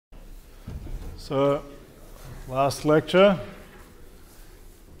So, last lecture,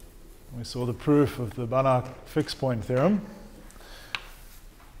 we saw the proof of the Banach fixed point theorem.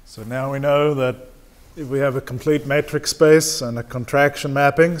 So now we know that if we have a complete metric space and a contraction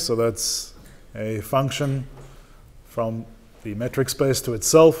mapping, so that's a function from the metric space to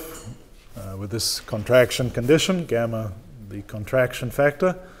itself with this contraction condition, gamma the contraction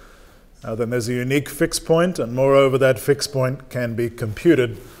factor, then there's a unique fixed point, and moreover that fixed point can be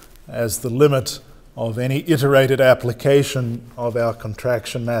computed as the limit of any iterated application of our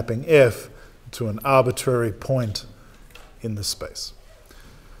contraction mapping F to an arbitrary point in the space.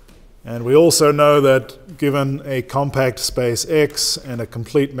 And we also know that given a compact space X and a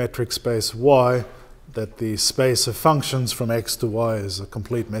complete metric space Y, that the space of functions from X to Y is a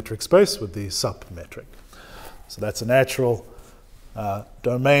complete metric space with the submetric. So that's a natural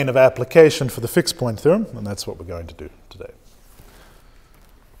domain of application for the fixed point theorem, and that's what we're going to do today.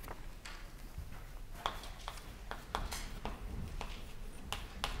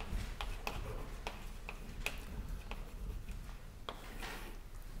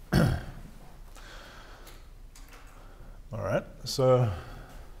 All right, so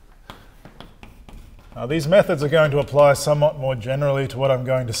these methods are going to apply somewhat more generally to what I'm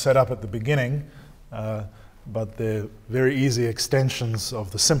going to set up at the beginning, but they're very easy extensions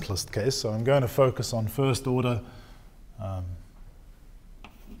of the simplest case. So I'm going to focus on first order, let's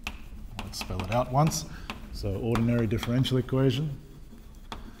spell it out once. So ordinary differential equation.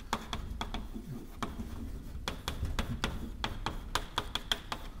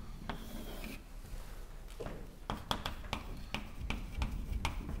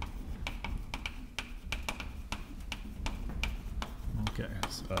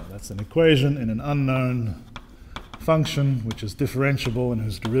 That's an equation in an unknown function which is differentiable and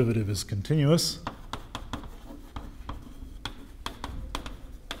whose derivative is continuous.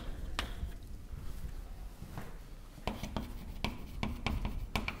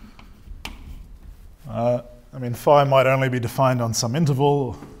 I mean, phi might only be defined on some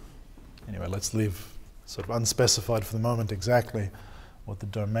interval. Anyway, let's leave sort of unspecified for the moment exactly what the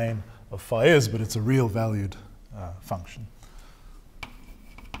domain of phi is, but it's a real valued function.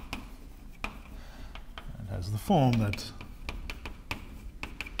 Has the form that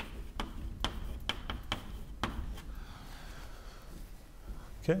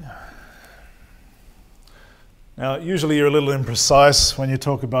okay. Now, usually you're a little imprecise when you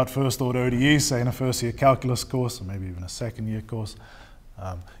talk about first order ODEs, say in a first year calculus course or maybe even a second year course.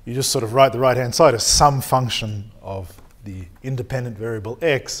 You just sort of write the right hand side as some function of the independent variable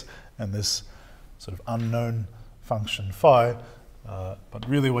x and this sort of unknown function phi. But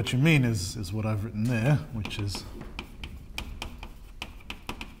really what you mean is what I've written there, which is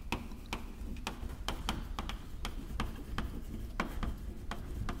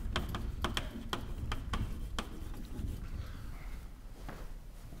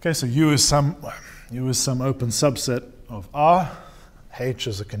okay, so U is some open subset of R, H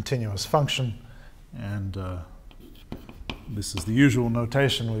is a continuous function, and this is the usual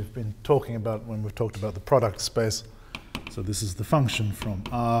notation we've been talking about when we've talked about the product space. So this is the function from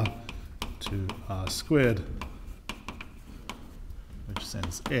R to R squared, which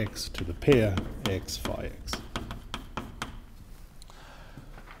sends x to the pair x phi x.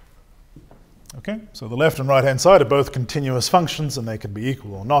 Okay, so the left and right hand side are both continuous functions and they can be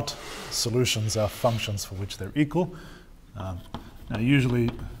equal or not. Solutions are functions for which they're equal. Now usually,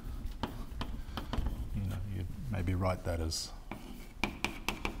 you'd maybe write that as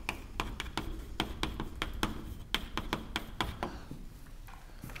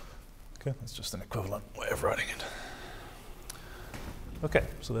okay, that's just an equivalent way of writing it. Okay,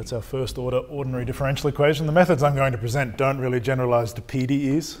 so that's our first order ordinary differential equation. The methods I'm going to present don't really generalize to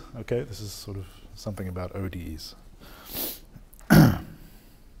PDEs. Okay, this is sort of something about ODEs.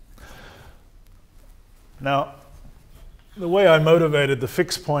 Now, the way I motivated the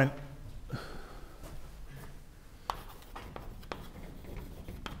fixed point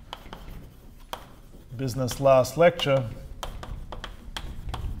business last lecture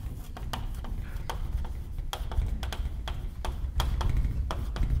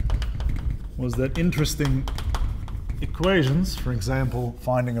was that interesting equations, for example,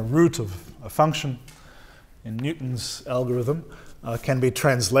 finding a root of a function in Newton's algorithm, can be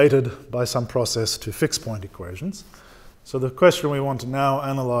translated by some process to fixed point equations. So the question we want to now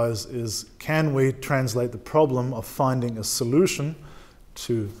analyze is, can we translate the problem of finding a solution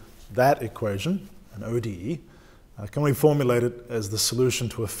to that equation, an ODE, can we formulate it as the solution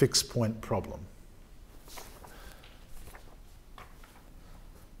to a fixed point problem?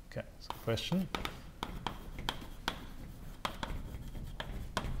 Okay, so question.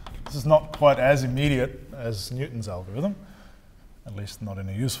 This is not quite as immediate as Newton's algorithm, at least not in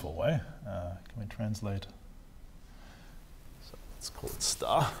a useful way. Can we translate? So let's call it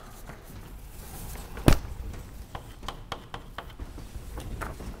star.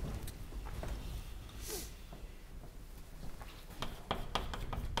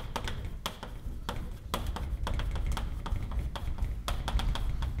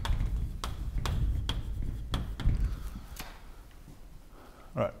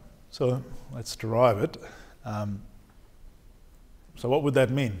 Right, so let's derive it. So what would that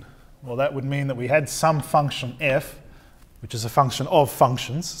mean? Well, that would mean that we had some function f, which is a function of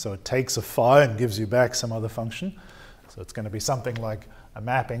functions. So it takes a phi and gives you back some other function. So it's going to be something like a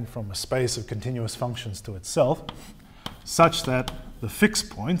mapping from a space of continuous functions to itself, such that the fixed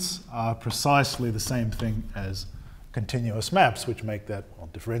points are precisely the same thing as continuous maps, which make that, or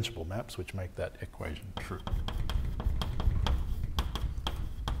differentiable maps, which make that equation true.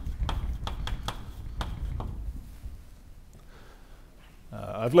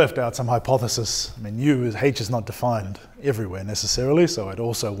 I've left out some hypothesis. I mean, h is not defined everywhere necessarily, so I'd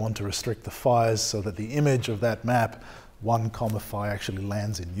also want to restrict the phi's so that the image of that map, 1 comma phi, actually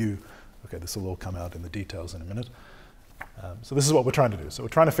lands in U. Okay, this will all come out in the details in a minute. So this is what we're trying to do. So we're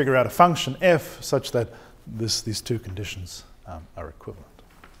trying to figure out a function f such that these two conditions are equivalent.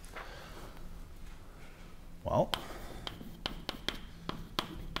 Well,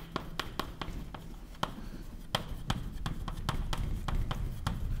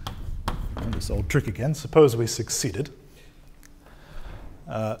 this old trick again. Suppose we succeeded.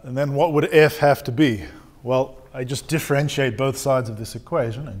 And then what would f have to be? Well, I just differentiate both sides of this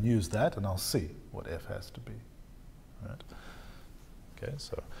equation and use that, and I'll see what f has to be. Right? Okay,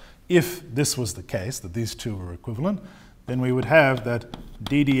 so if this was the case, that these two were equivalent, then we would have that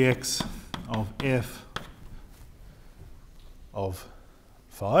ddx of f of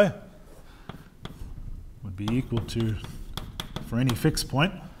phi would be equal to, for any fixed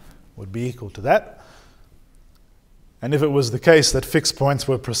point, would be equal to that. And if it was the case that fixed points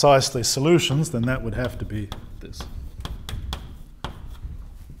were precisely solutions, then that would have to be this.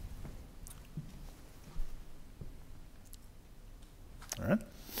 All right.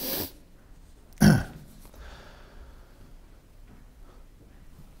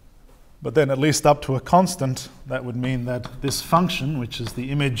 But then at least up to a constant, that would mean that this function, which is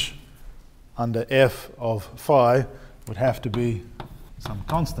the image under f of phi, would have to be some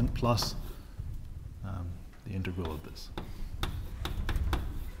constant plus the integral of this.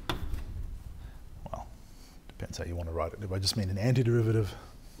 Well, depends how you want to write it. If I just mean an antiderivative.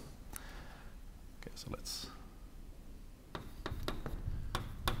 Okay, so let's.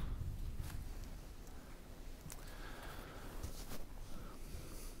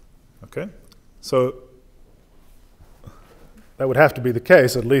 Okay, so that would have to be the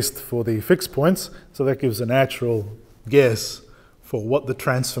case, at least for the fixed points. So that gives a natural guess for what the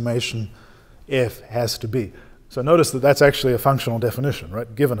transformation f has to be. So notice that that's actually a functional definition,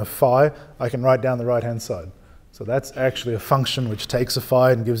 right? Given a phi, I can write down the right-hand side. So that's actually a function which takes a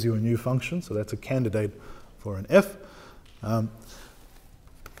phi and gives you a new function. So that's a candidate for an f. Now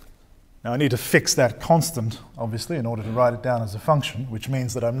I need to fix that constant, obviously, in order to write it down as a function, which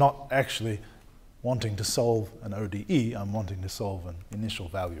means that I'm not actually wanting to solve an ODE, I'm wanting to solve an initial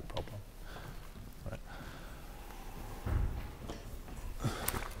value problem.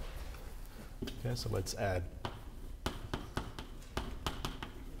 Okay, so let's add.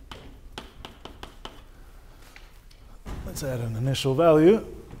 Let's add an initial value,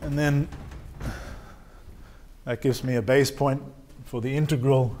 and then that gives me a base point for the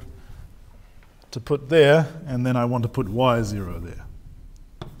integral to put there, and then I want to put y0 there.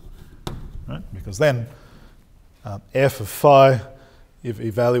 Right? Because then f of phi, if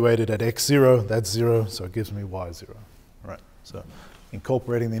evaluated at x0, that's 0, so it gives me y0. Right? So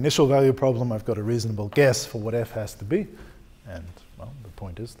incorporating the initial value problem, I've got a reasonable guess for what f has to be, and well, the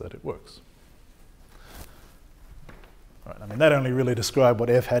point is that it works. Right, I mean, that only really described what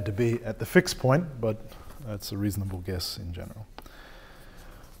f had to be at the fixed point, but that's a reasonable guess in general.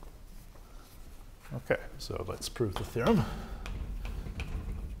 Okay, so let's prove the theorem.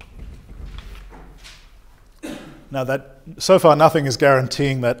 Now that, so far nothing is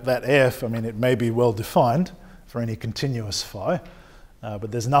guaranteeing that f, I mean, it may be well defined for any continuous phi,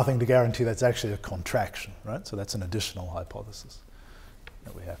 but there's nothing to guarantee that's actually a contraction, right? So that's an additional hypothesis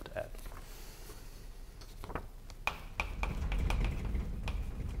that we have to add.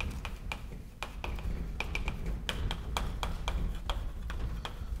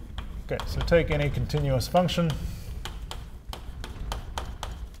 Okay, so take any continuous function,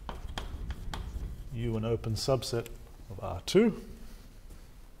 U an open subset of R2.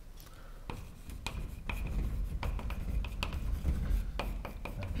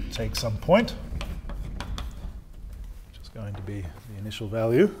 take some point, which is going to be the initial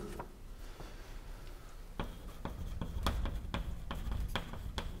value.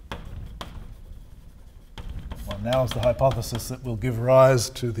 Well, now is the hypothesis that will give rise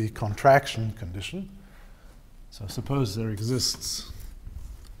to the contraction condition. So suppose there exists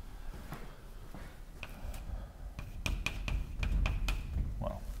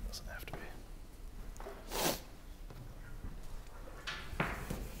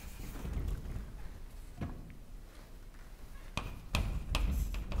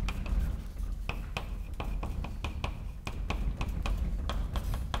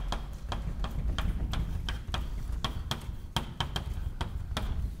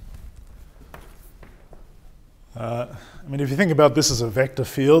I mean, if you think about this as a vector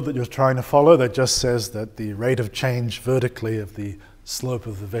field that you're trying to follow, that just says that the rate of change vertically of the slope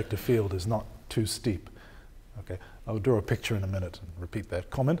of the vector field is not too steep. Okay, I'll draw a picture in a minute and repeat that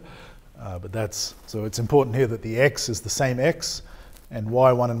comment. So it's important here that the x is the same x, and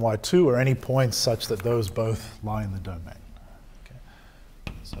y1 and y2 are any points such that those both lie in the domain. Okay,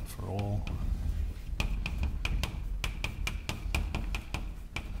 so for all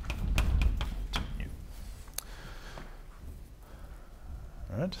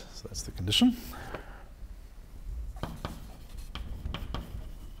all right, so that's the condition.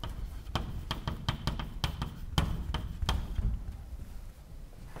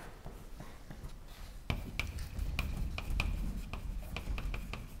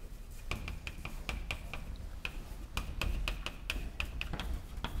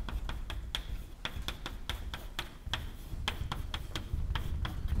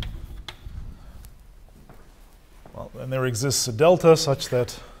 And there exists a delta such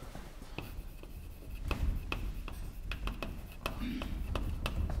that in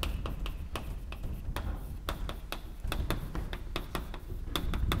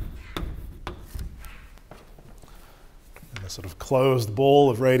a sort of closed ball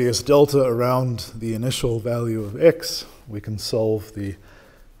of radius delta around the initial value of x, we can solve the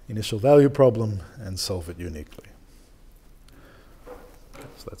initial value problem and solve it uniquely.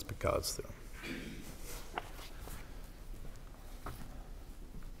 So that's Picard's theorem.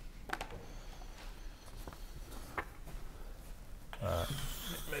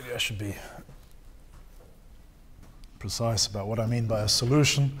 Maybe I should be precise about what I mean by a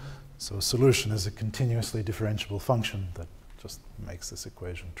solution. So a solution is a continuously differentiable function that just makes this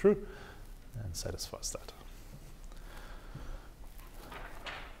equation true and satisfies that.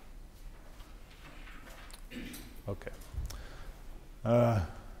 Okay.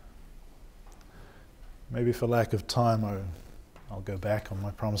 Maybe for lack of time, I'll go back on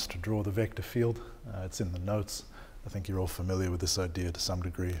my promise to draw the vector field. It's in the notes. I think you're all familiar with this idea to some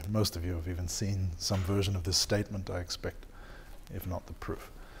degree. Most of you have even seen some version of this statement, I expect, if not the proof.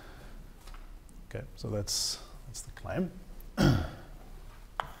 Okay, so that's the claim.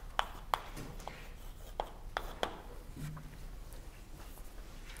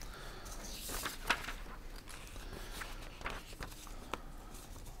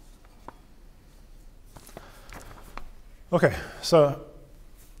 Okay, so,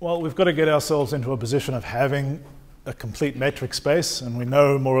 well, we've got to get ourselves into a position of having a complete metric space, and we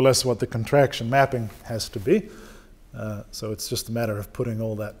know more or less what the contraction mapping has to be. So it's just a matter of putting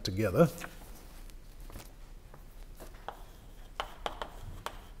all that together.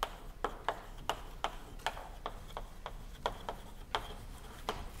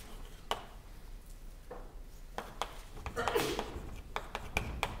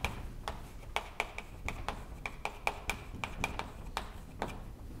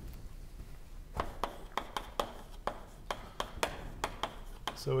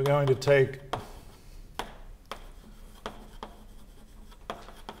 So we're going to take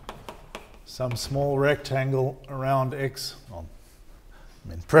some small rectangle around x, well, I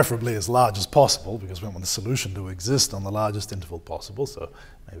mean preferably as large as possible because we want the solution to exist on the largest interval possible, so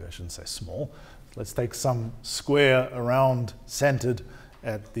maybe I shouldn't say small. Let's take some square around centered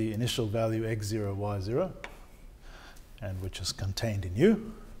at the initial value x0, y0, and which is contained in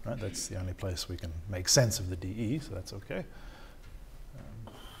U. Right? That's the only place we can make sense of the dE, so that's okay.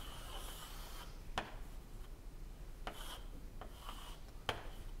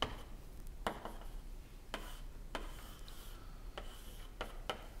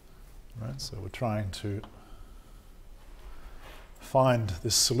 So we're trying to find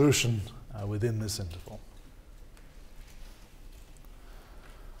this solution within this interval.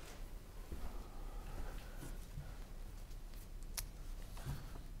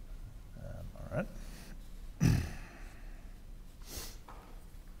 All right.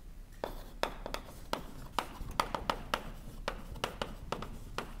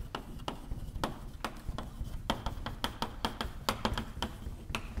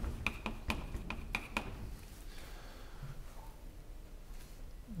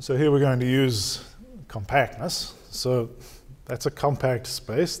 So here we're going to use compactness. So that's a compact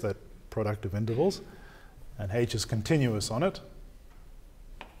space, that product of intervals, and H is continuous on it.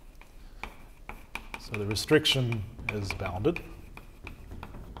 So the restriction is bounded.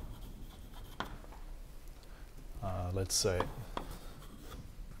 Let's say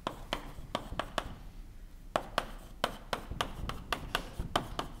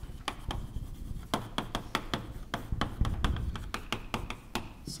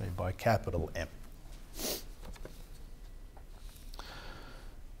by capital M.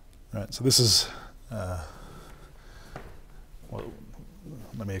 Right, so this is, well,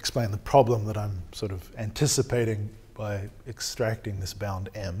 let me explain the problem that I'm sort of anticipating by extracting this bound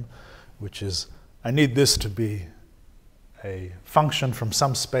M, which is I need this to be a function from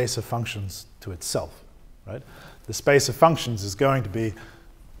some space of functions to itself, right? The space of functions is going to be,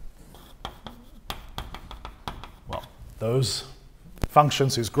 well, those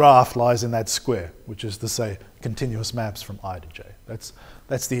functions whose graph lies in that square, which is to say continuous maps from I to j.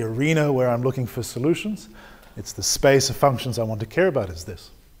 That's the arena where I'm looking for solutions. It's the space of functions I want to care about is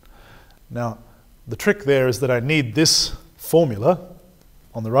this. Now, the trick there is that I need this formula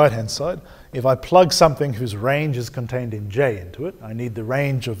on the right-hand side. If I plug something whose range is contained in j into it, I need the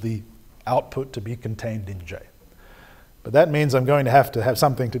range of the output to be contained in j. But that means I'm going to have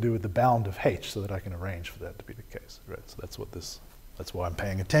something to do with the bound of h so that I can arrange for that to be the case. Right? So that's why I'm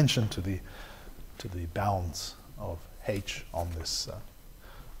paying attention to the bounds of h on this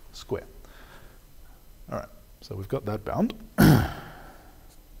square. All right, so we've got that bound.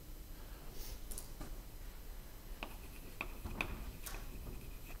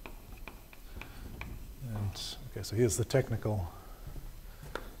 Okay, so here's the technical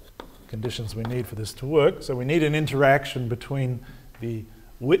conditions we need for this to work. So we need an interaction between the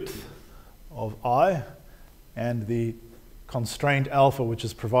width of I and the constraint alpha, which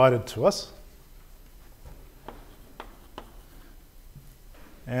is provided to us,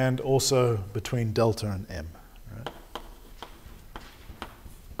 and also between delta and M. Right?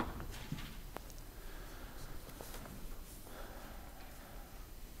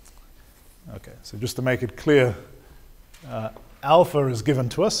 Okay, so just to make it clear, alpha is given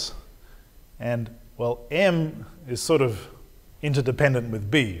to us, and, well, M is sort of interdependent with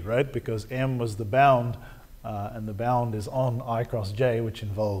B, right? Because M was the bound, and the bound is on I cross J, which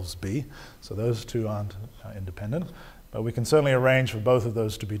involves B. So those two aren't independent. But we can certainly arrange for both of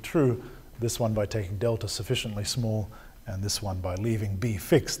those to be true, this one by taking delta sufficiently small, and this one by leaving B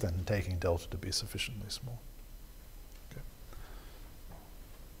fixed and taking delta to be sufficiently small.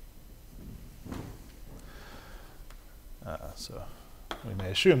 So we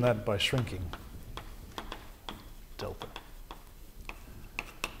may assume that by shrinking delta.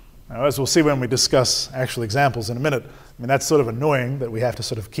 Now, as we'll see when we discuss actual examples in a minute, I mean, that's sort of annoying that we have to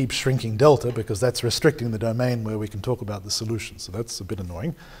sort of keep shrinking delta because that's restricting the domain where we can talk about the solution. So that's a bit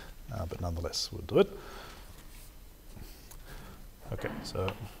annoying, but nonetheless, we'll do it. Okay,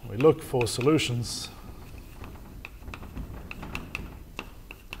 so we look for solutions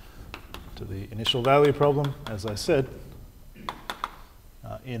to the initial value problem, as I said,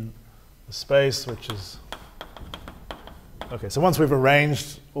 in the space which is, okay, so once we've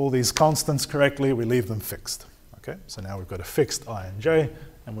arranged all these constants correctly, we leave them fixed. Okay, so now we've got a fixed I and j,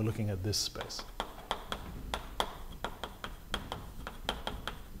 and we're looking at this space.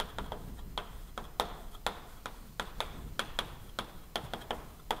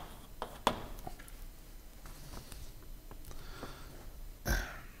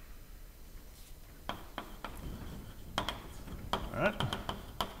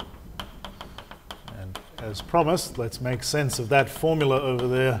 As promised, let's make sense of that formula over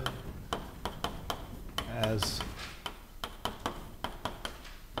there as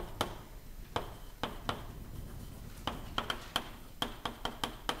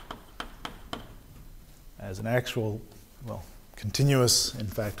an actual, well, continuous, in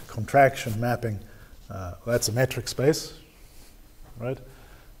fact, contraction mapping. That's a metric space, right?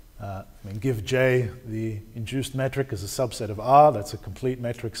 I mean, give J the induced metric as a subset of R. That's a complete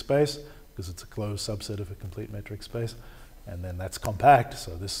metric space, because it's a closed subset of a complete metric space. And then that's compact,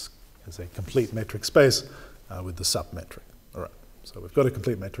 so this is a complete metric space with the submetric. All right, so we've got a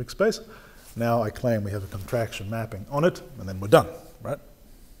complete metric space. Now I claim we have a contraction mapping on it, and then we're done, right?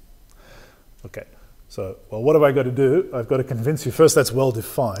 Okay, so, well, what have I got to do? I've got to convince you first that's well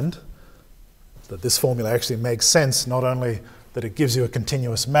defined, that this formula actually makes sense, not only that it gives you a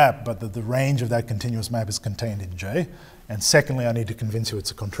continuous map, but that the range of that continuous map is contained in J. And secondly, I need to convince you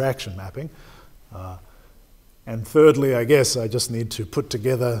it's a contraction mapping. And thirdly, I guess I just need to put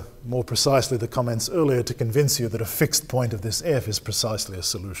together more precisely the comments earlier to convince you that a fixed point of this f is precisely a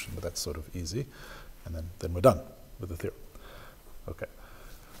solution, but that's sort of easy. And then we're done with the theorem. Okay.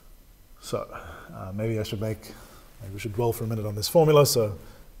 So maybe we should dwell for a minute on this formula. So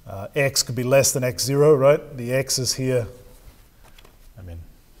x could be less than x0, right? The x is here. I mean,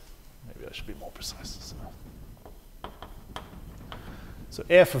 maybe I should be more precise. So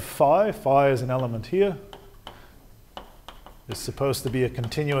f of phi is an element here. It's supposed to be a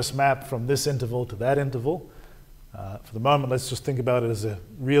continuous map from this interval to that interval. For the moment, let's just think about it as a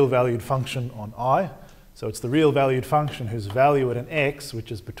real valued function on I. So it's the real valued function whose value at an x,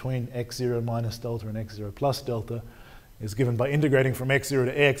 which is between x0 minus delta and x0 plus delta, is given by integrating from x0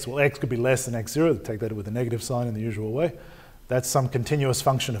 to x. Well, x could be less than x0. Take that with a negative sign in the usual way. That's some continuous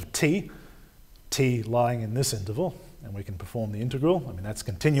function of t lying in this interval, and we can perform the integral. I mean, that's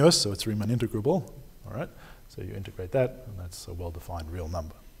continuous, so it's Riemann integrable. All right. So you integrate that, and that's a well-defined real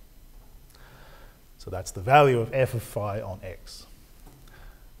number. So that's the value of f of phi on x.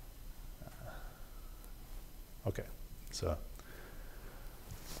 Okay, so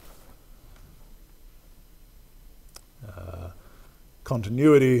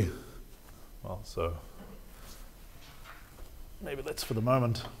continuity, well, so maybe let's, for the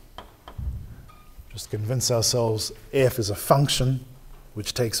moment, just convince ourselves f is a function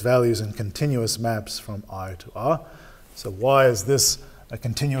which takes values in continuous maps from I to R. So why is this a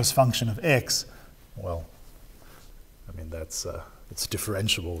continuous function of x? Well, I mean, it's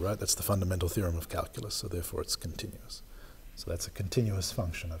differentiable, right? That's the fundamental theorem of calculus, so therefore it's continuous. So that's a continuous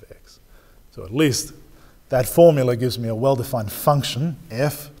function of x. So at least that formula gives me a well-defined function,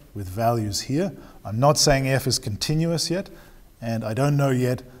 f, with values here. I'm not saying f is continuous yet, and I don't know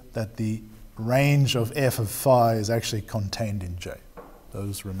yet that the range of f of phi is actually contained in J.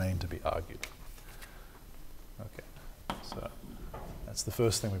 Those remain to be argued. Okay, so that's the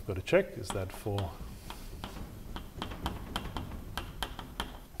first thing we've got to check, is that for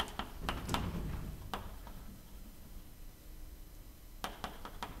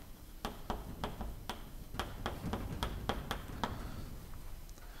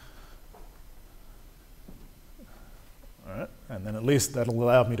all right, and then at least that'll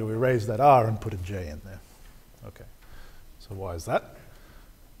allow me to erase that R and put a J in there. Okay, so why is that?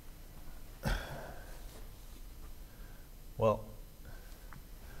 Well,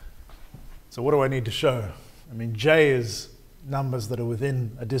 so what do I need to show? I mean, J is numbers that are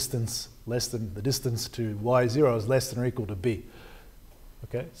within a distance less than, the distance to y0 is less than or equal to b.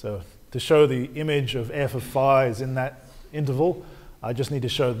 Okay, so to show the image of f of phi is in that interval, I just need to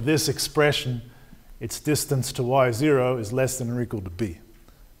show this expression, its distance to y0 is less than or equal to b.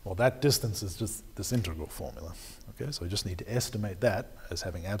 Well, that distance is just this integral formula. Okay, so I just need to estimate that as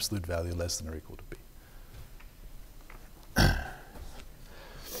having absolute value less than or equal to b.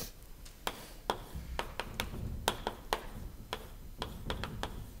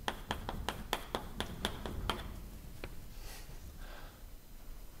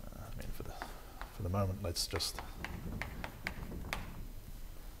 For the moment,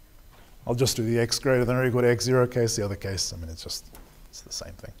 I'll just do the x greater than or equal to x0 case. The other case, I mean, it's the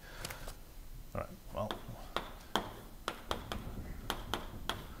same thing. All right, well.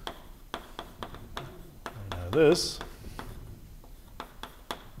 We know this.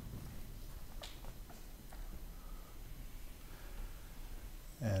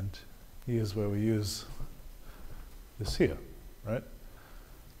 And here's where we use this here, right?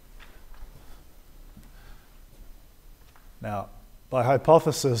 Now, by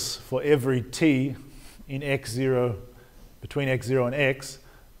hypothesis, for every t in x0, between x0 and x,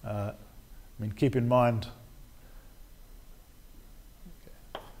 I mean, keep in mind,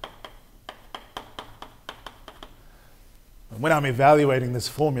 when I'm evaluating this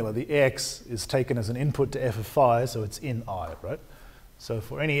formula, the x is taken as an input to f of phi, so it's in I, right? So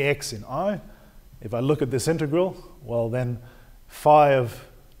for any x in I, if I look at this integral, well then phi of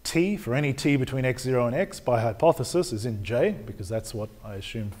t, for any t between x0 and x, by hypothesis is in J, because that's what I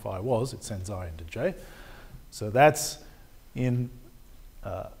assumed phi was. It sends I into J. So that's in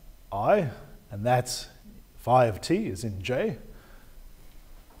I, and that's phi of t is in J.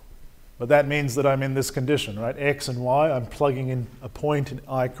 But that means that I'm in this condition, right? X and y, I'm plugging in a point in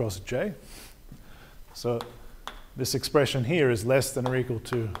I cross J. So this expression here is less than or equal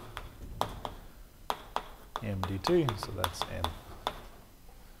to m dt, so that's m.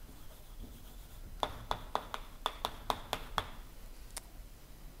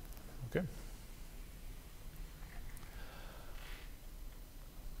 Okay.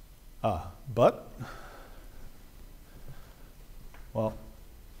 But, well,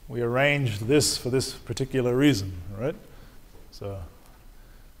 we arranged this for this particular reason, right? So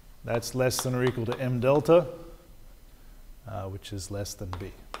that's less than or equal to m delta, which is less than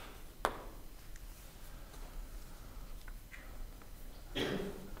b.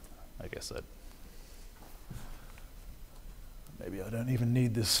 I guess that maybe I don't even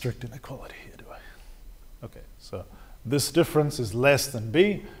need this strict inequality here, do I? Okay, so this difference is less than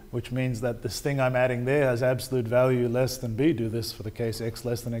b, which means that this thing I'm adding there has absolute value less than b. Do this for the case x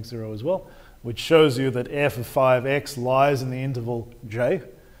less than x0 as well, which shows you that f of 5x lies in the interval j,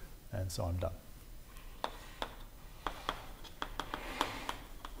 and so I'm done.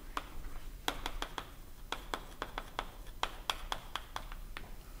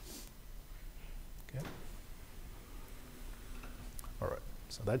 Okay. All right,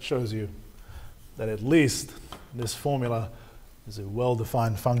 so that shows you that at least this formula is a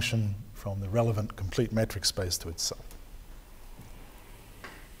well-defined function from the relevant complete metric space to itself.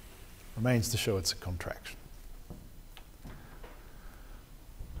 Remains to show it's a contraction.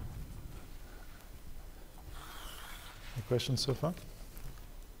 Any questions so far?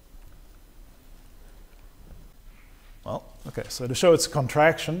 Well, okay, so to show it's a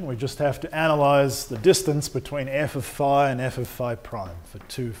contraction, we just have to analyze the distance between f of phi and f of phi prime for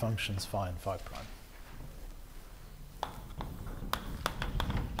two functions phi and phi prime.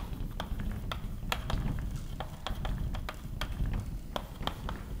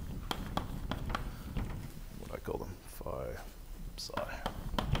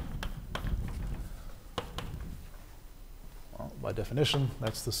 By definition,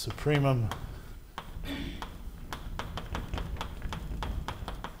 that's the supremum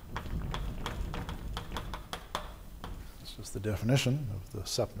it's just the definition of the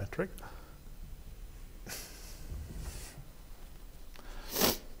submetric.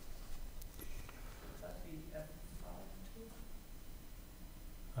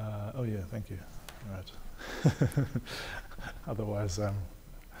 Oh yeah, thank you. Right. Otherwise, I'm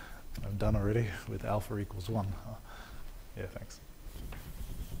done already with alpha equals 1. Yeah, thanks.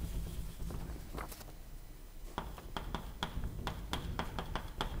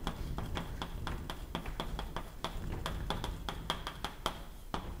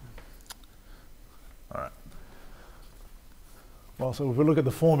 All right. Well, so if we look at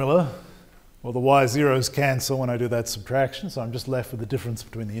the formula, well, the y zeros cancel when I do that subtraction, so I'm just left with the difference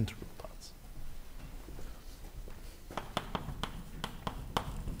between the integral parts.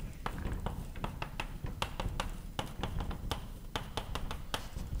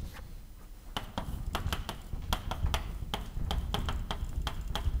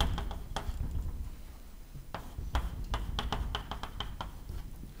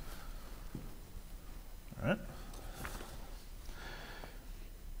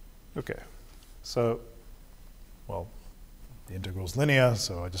 Okay, so, well, the integral is linear,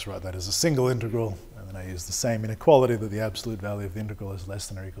 so I just write that as a single integral, and then I use the same inequality that the absolute value of the integral is less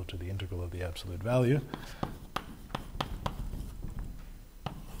than or equal to the integral of the absolute value.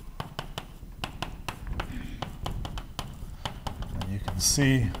 And you can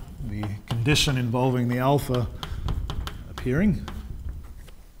see the condition involving the alpha appearing.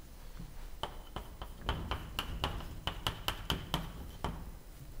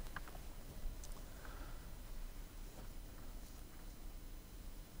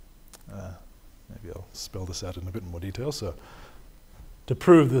 Spell this out in a bit more detail. So to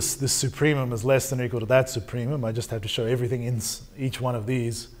prove this supremum is less than or equal to that supremum, I just have to show everything in each one of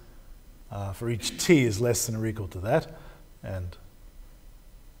these for each t is less than or equal to that. And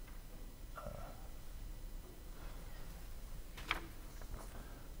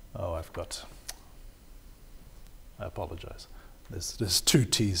oh, I apologize. There's two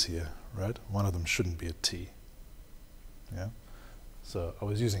t's here, right? One of them shouldn't be a t. Yeah. So I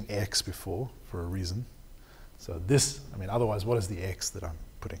was using x before for a reason. So this, I mean, otherwise, what is the x that I'm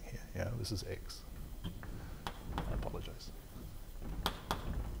putting here? Yeah, this is x. I apologize.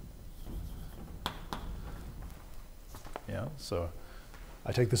 Yeah, so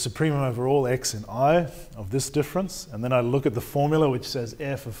I take the supremum over all x in I of this difference, and then I look at the formula which says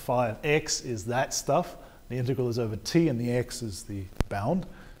f of phi of x is that stuff. The integral is over t, and the x is the bound.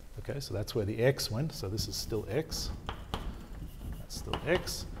 Okay, so that's where the x went. So this is still x. That's still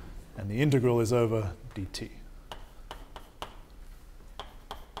x. And the integral is over dt.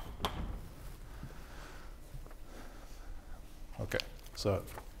 Okay, so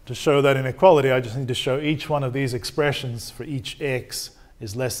to show that inequality, I just need to show each one of these expressions for each x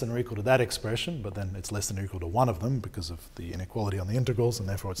is less than or equal to that expression, but then it's less than or equal to one of them because of the inequality on the integrals, and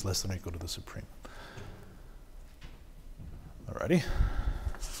therefore it's less than or equal to the supreme. Alrighty.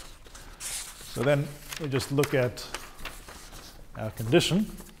 So then we just look at our condition.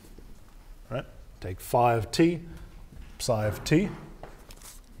 take phi of t, psi of t.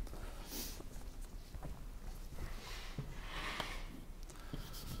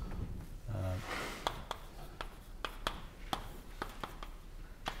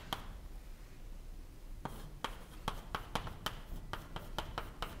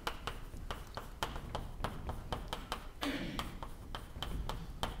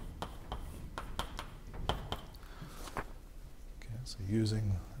 So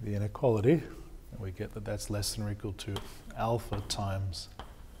using the inequality, we get that that's less than or equal to alpha times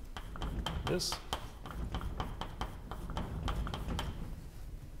this.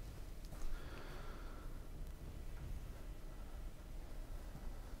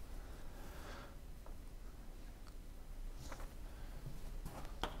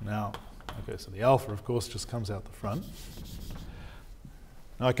 Now, okay, so the alpha, of course, just comes out the front.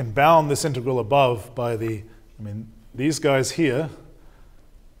 Now I can bound this integral above by these guys here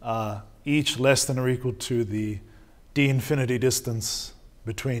are each less than or equal to the d infinity distance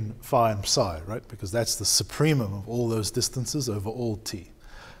between phi and psi, right? Because that's the supremum of all those distances over all t.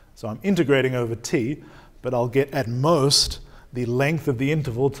 So I'm integrating over t, but I'll get at most the length of the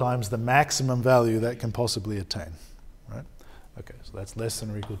interval times the maximum value that can possibly attain, right? Okay, so that's less than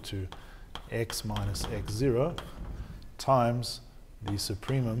or equal to x minus x0 times the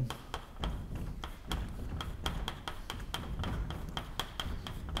supremum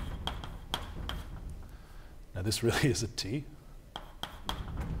now this really is a t.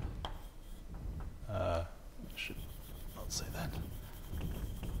 I should not say that.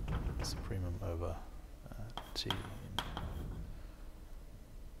 Supremum over t in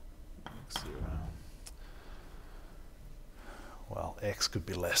x0. Well, x could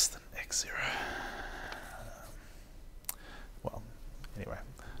be less than x0. Well, anyway,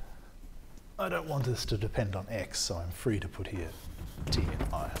 I don't want this to depend on x, so I'm free to put here t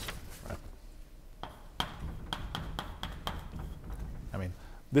and I. Right? I mean,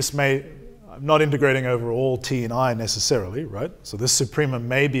 this may, I'm not integrating over all t and I necessarily, right? So this supremum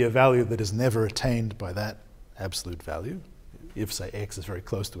may be a value that is never attained by that absolute value, if, say, x is very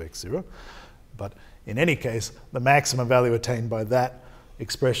close to x0. But in any case, the maximum value attained by that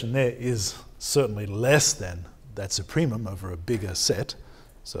expression there is certainly less than that supremum over a bigger set,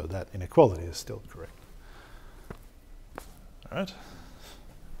 so that inequality is still correct. All right?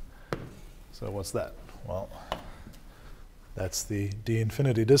 So what's that? Well, that's the d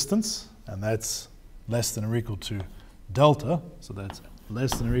infinity distance, and that's less than or equal to delta, so that's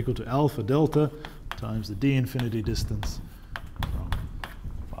less than or equal to alpha delta times the d infinity distance from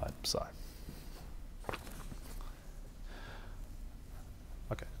phi psi.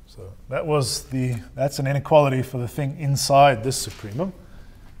 Okay, so that's an inequality for the thing inside this supremum.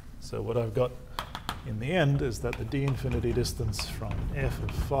 So what I've got in the end is that the d infinity distance from f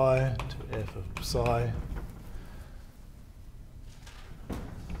of phi to f of psi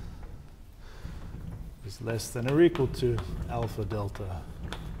is less than or equal to alpha delta.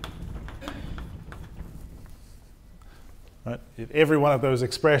 Right? If every one of those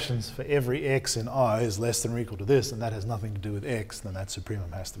expressions for every x in I is less than or equal to this, and that has nothing to do with x, then that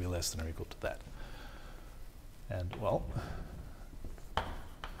supremum has to be less than or equal to that. And, well,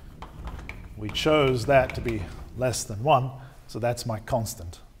 we chose that to be less than 1, so that's my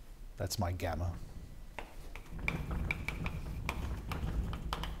constant. That's my gamma.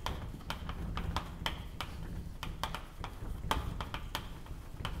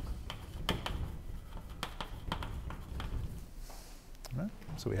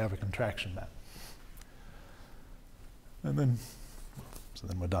 So we have a contraction map. And then, so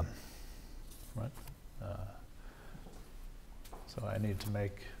then we're done, right? So I need to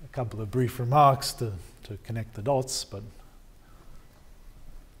make a couple of brief remarks to connect the dots, but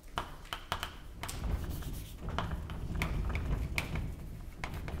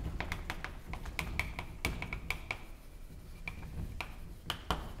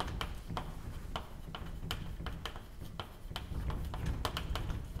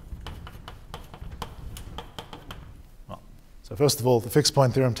so first of all, the fixed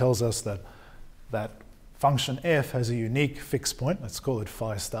point theorem tells us that that function f has a unique fixed point. Let's call it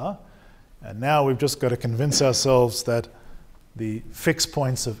phi star. And now we've just got to convince ourselves that the fixed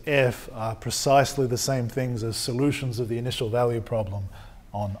points of f are precisely the same things as solutions of the initial value problem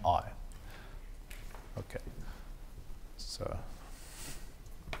on I. Okay. So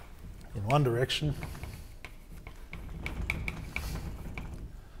in one direction,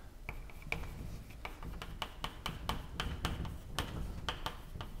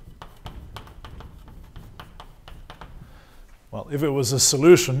 well, if it was a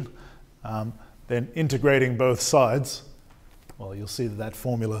solution, then integrating both sides, well, you'll see that that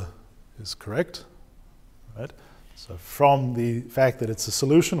formula is correct. right? So from the fact that it's a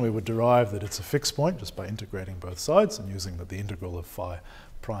solution, we would derive that it's a fixed point just by integrating both sides and using that the integral of phi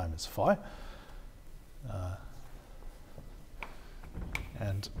prime is phi.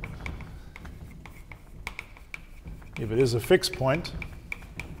 And if it is a fixed point,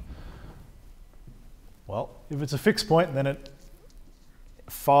 well, if it's a fixed point, then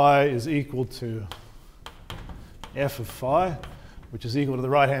phi is equal to f of phi, which is equal to the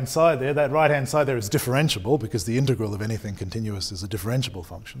right-hand side there. That right-hand side there is differentiable because the integral of anything continuous is a differentiable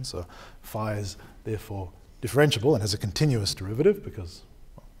function. So phi is therefore differentiable and has a continuous derivative because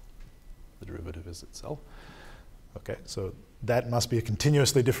the derivative is itself. Okay, so that must be a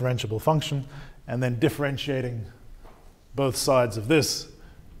continuously differentiable function. And then differentiating both sides of this,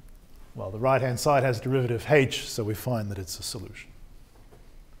 well, the right-hand side has derivative h, so we find that it's a solution.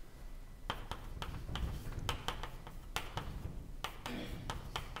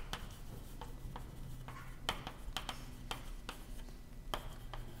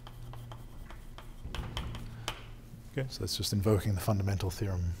 Okay, so that's just invoking the fundamental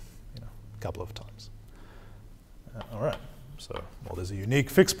theorem, a couple of times. All right, so well, there's a unique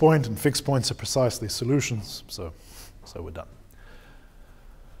fixed point, and fixed points are precisely solutions, so we're done.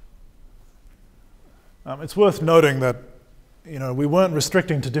 It's worth noting that we weren't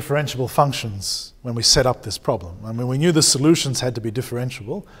restricting to differentiable functions when we set up this problem. I mean, we knew the solutions had to be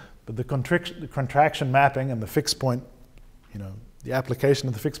differentiable, but the contraction mapping and the fixed point, the application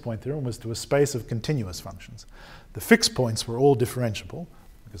of the fixed point theorem was to a space of continuous functions. The fixed points were all differentiable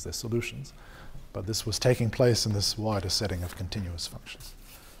because they're solutions, but this was taking place in this wider setting of continuous functions.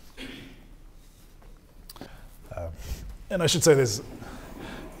 And I should say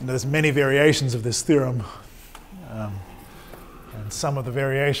there's many variations of this theorem, and some of the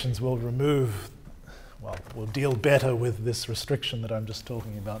variations will will deal better with this restriction that I'm just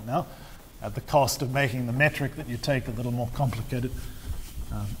talking about now, at the cost of making the metric that you take a little more complicated.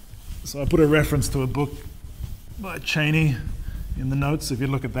 So I put a reference to a book by Cheney in the notes. If you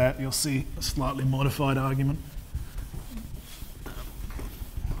look at that, you'll see a slightly modified argument.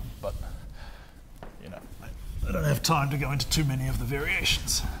 But, I don't have time to go into too many of the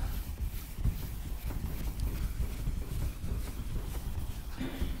variations.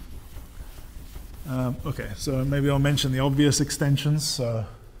 Okay, so maybe I'll mention the obvious extensions. So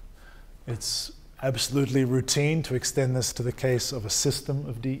it's absolutely routine to extend this to the case of a system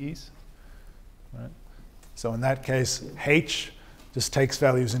of DEs. Right? So in that case, H just takes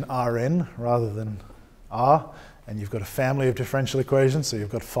values in Rn rather than R, and you've got a family of differential equations. So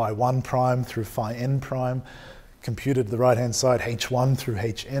you've got phi 1 prime through phi n prime, computed to the right-hand side, H1 through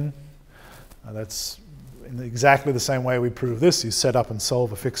Hn. That's in exactly the same way we prove this. You set up and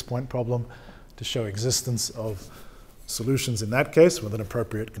solve a fixed point problem to show existence of solutions in that case with an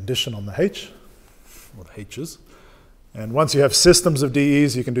appropriate condition on the H, or the H's. And once you have systems of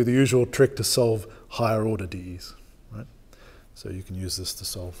DEs, you can do the usual trick to solve higher order DEs. Right? So you can use this to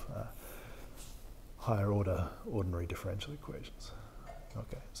solve higher order ordinary differential equations.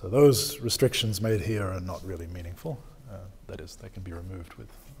 Okay, so those restrictions made here are not really meaningful. That is, they can be removed with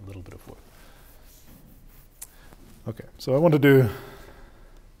a little bit of work. Okay, so I want to do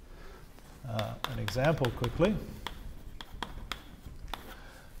an example quickly.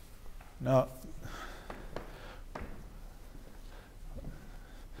 Now,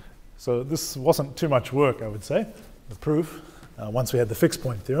 so this wasn't too much work, I would say, the proof, once we had the fixed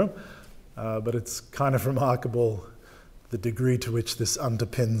point theorem, but it's kind of remarkable the degree to which this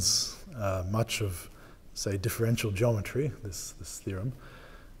underpins much of, say, differential geometry, this theorem.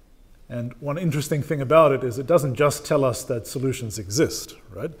 And one interesting thing about it is it doesn't just tell us that solutions exist,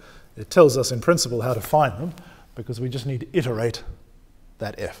 right? It tells us in principle how to find them, because we just need to iterate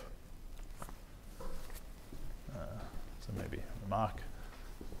that f. So maybe remark.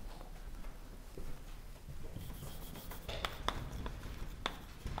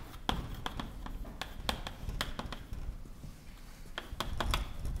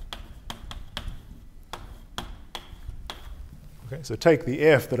 Okay, so take the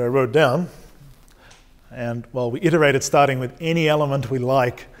f that I wrote down, and well, we iterate it starting with any element we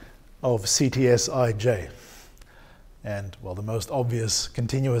like of CTS ij. And well, the most obvious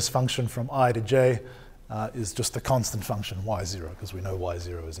continuous function from I to j is just the constant function y0, because we know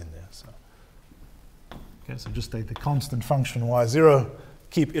y0 is in there. So. Okay, so just take the constant function y0,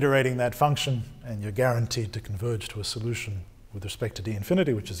 keep iterating that function, and you're guaranteed to converge to a solution with respect to d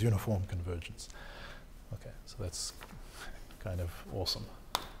infinity, which is uniform convergence. Okay, so that's kind of awesome.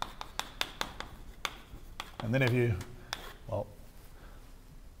 And then if you, well,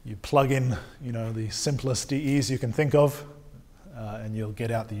 you plug in, the simplest DEs you can think of, and you'll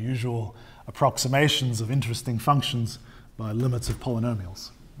get out the usual approximations of interesting functions by limits of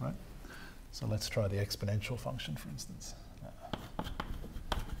polynomials, right? So let's try the exponential function, for instance.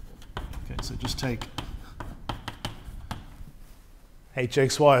 Okay, so just take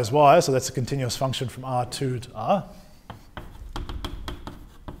hxy as y, so that's a continuous function from R2 to R.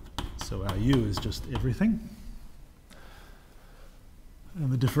 So our u is just everything. And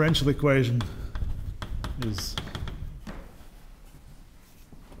the differential equation is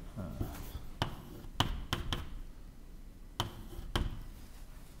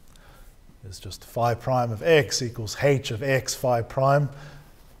just phi prime of x equals h of x phi prime,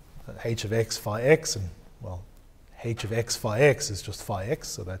 h of x phi x, and well, h of x phi x is just phi x,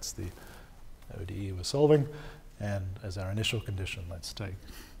 so that's the ODE we're solving. And as our initial condition, let's take,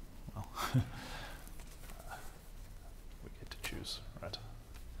 well, we get to choose, right?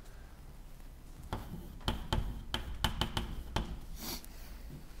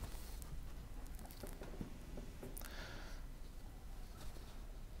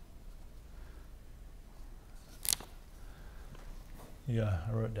 Yeah,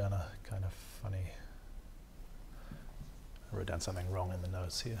 I wrote down a kind of funny, I wrote down something wrong in the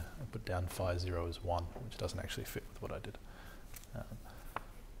notes here. I put down phi 0 as 1, which doesn't actually fit with what I did.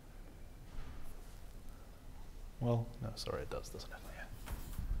 Well, no, sorry, it does, doesn't it?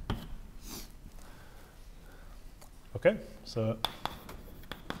 Yeah. Okay, so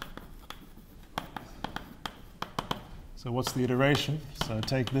what's the iteration? So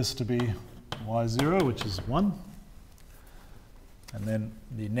take this to be y0, which is 1. And then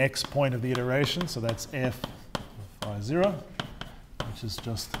the next point of the iteration, so that's f of phi 0, which is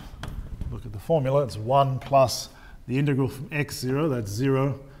just, look at the formula, it's 1 plus the integral from x0, that's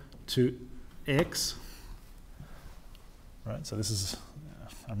 0 to x. Right, so this is,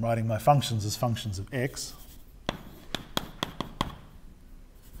 I'm writing my functions as functions of x.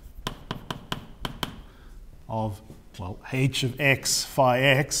 Of, well, h of x phi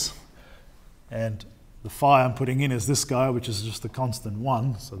x, and the phi I'm putting in is this guy, which is just the constant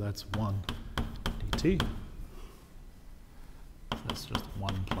 1, so that's 1 dt. So that's just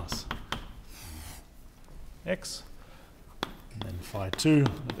 1 plus x. And then phi 2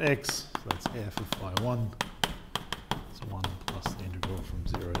 of x, so that's f of phi 1. It's 1 plus the integral from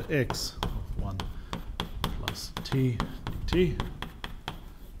 0 to x of 1 plus t dt.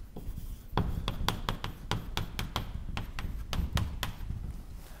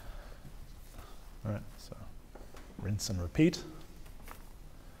 Rinse and repeat.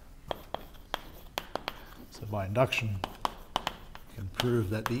 So by induction, you can prove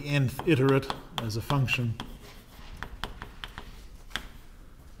that the nth iterate as a function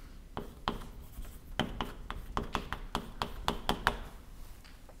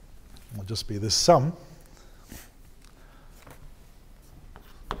will just be this sum.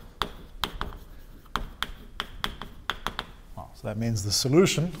 So that means the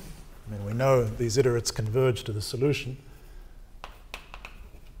solution, I mean, we know these iterates converge to the solution,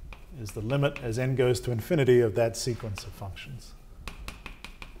 is the limit as n goes to infinity of that sequence of functions.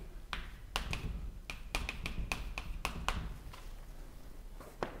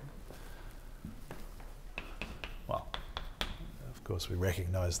 Well, of course, we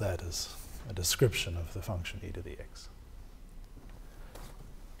recognize that as a description of the function e to the x.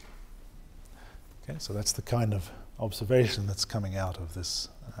 Okay, so that's the kind of observation that's coming out of this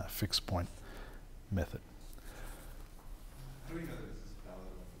fixed point method. How do we know that this is valid?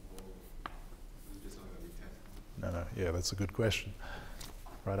 Is it just something that we test? No, yeah, that's a good question.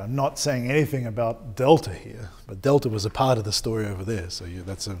 Right, I'm not saying anything about delta here, but delta was a part of the story over there, so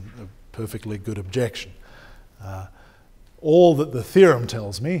that's a perfectly good objection. All that the theorem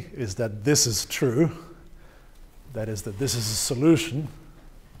tells me is that this is true, that is that this is a solution.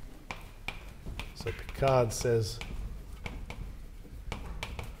 So Picard says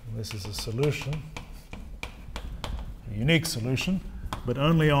this is a solution, a unique solution, but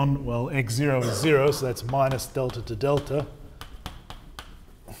only on, well, x0 is 0, so that's minus delta to delta.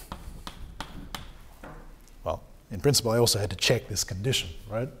 Well, in principle, I also had to check this condition,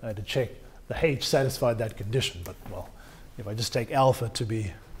 right? I had to check the h satisfied that condition, but, well, if I just take alpha to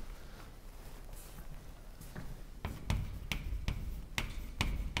be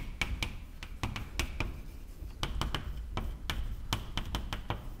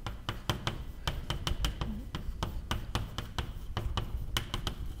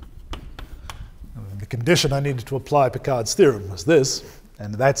condition I needed to apply Picard's theorem was this,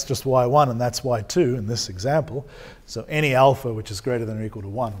 and that's just y1 and that's y2 in this example. So any alpha which is greater than or equal to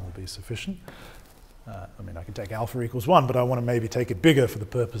 1 will be sufficient. I mean, I can take alpha equals 1, but I want to maybe take it bigger for the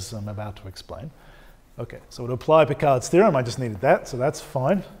purpose I'm about to explain. Okay, so to apply Picard's theorem, I just needed that, so that's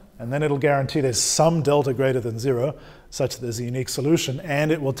fine. and then it'll guarantee there's some delta greater than 0 such that there's a unique solution,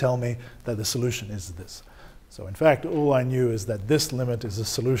 and it will tell me that the solution is this. So in fact, all I knew is that this limit is a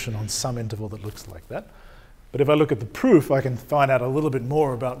solution on some interval that looks like that. But if I look at the proof, I can find out a little bit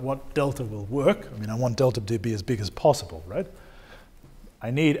more about what delta will work. I mean, I want delta to be as big as possible, right?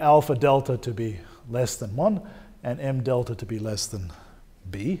 I need alpha delta to be less than 1 and m delta to be less than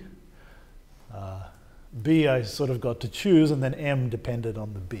b. B I sort of got to choose, and then m depended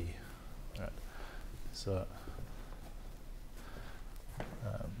on the b. Right. So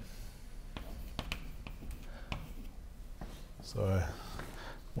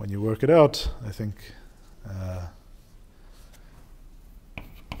when you work it out, I think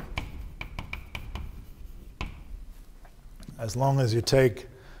as long as you take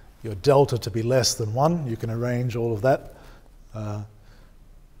your delta to be less than 1, you can arrange all of that.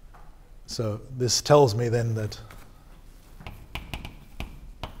 So this tells me then that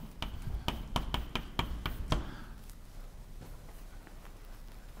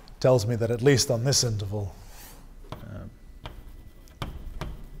at least on this interval,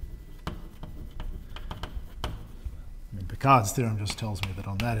 Picard's theorem just tells me that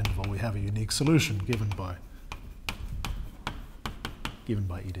on that interval we have a unique solution given by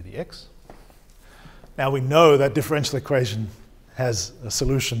e to the x. Now we know that differential equation has a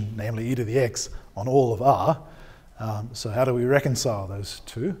solution, namely e to the x, on all of R. So how do we reconcile those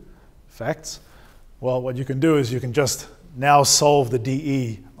two facts? Well, what you can do is you can just now solve the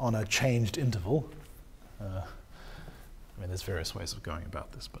dE on a changed interval. I mean, there's various ways of going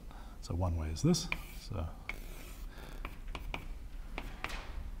about this, but so one way is this.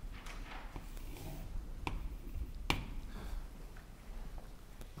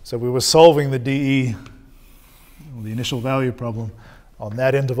 So we were solving the dE, the initial value problem, on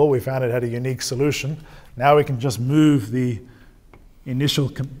that interval. We found it had a unique solution. Now we can just move the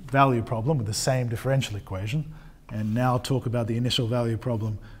initial value problem with the same differential equation and now talk about the initial value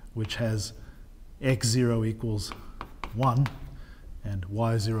problem, which has x0 equals 1 and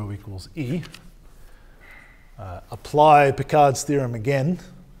y0 equals e. Apply Picard's theorem again.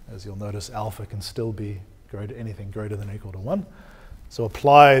 As you'll notice, alpha can still be anything greater than or equal to 1. So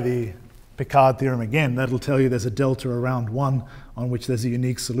apply the Picard theorem again. That'll tell you there's a delta around 1 on which there's a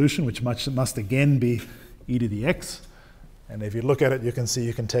unique solution, which must again be e to the x. And if you look at it, you can see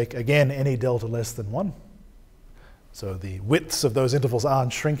you can take, again, any delta less than 1. So the widths of those intervals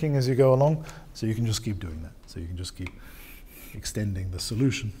aren't shrinking as you go along, so you can just keep doing that. So you can just keep extending the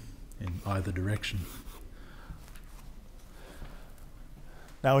solution in either direction.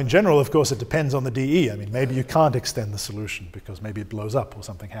 Now, in general, of course, it depends on the dE. I mean, maybe you can't extend the solution because maybe it blows up or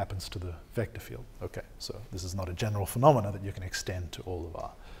something happens to the vector field. Okay, so this is not a general phenomena that you can extend to all of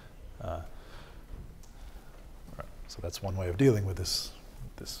R. Right, so that's one way of dealing with this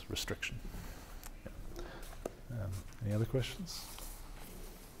restriction. Yeah. Any other questions?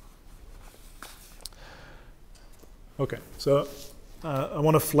 Okay, so I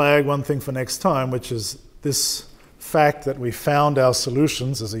want to flag one thing for next time, which is this fact that we found our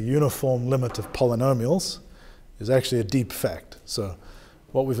solutions as a uniform limit of polynomials is actually a deep fact. So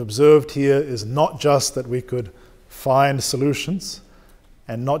what we've observed here is not just that we could find solutions,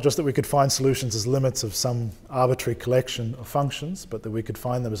 and not just that we could find solutions as limits of some arbitrary collection of functions, but that we could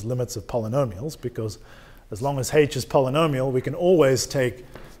find them as limits of polynomials, because as long as h is polynomial, we can always take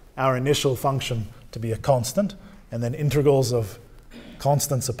our initial function to be a constant, and then integrals of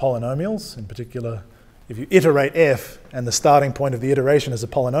constants are polynomials. In particular, if you iterate f and the starting point of the iteration is a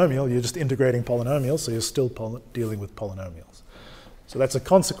polynomial, you're just integrating polynomials, so you're still dealing with polynomials. So that's a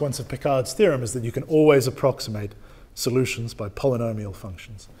consequence of Picard's theorem, is that you can always approximate solutions by polynomial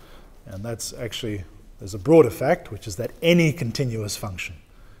functions. And that's actually, there's a broader fact, which is that any continuous function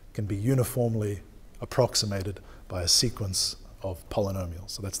can be uniformly approximated by a sequence of polynomials.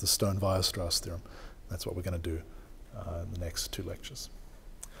 So that's the Stone-Weierstrass theorem. That's what we're going to do in the next 2 lectures.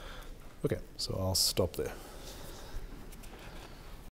 Okay, so I'll stop there.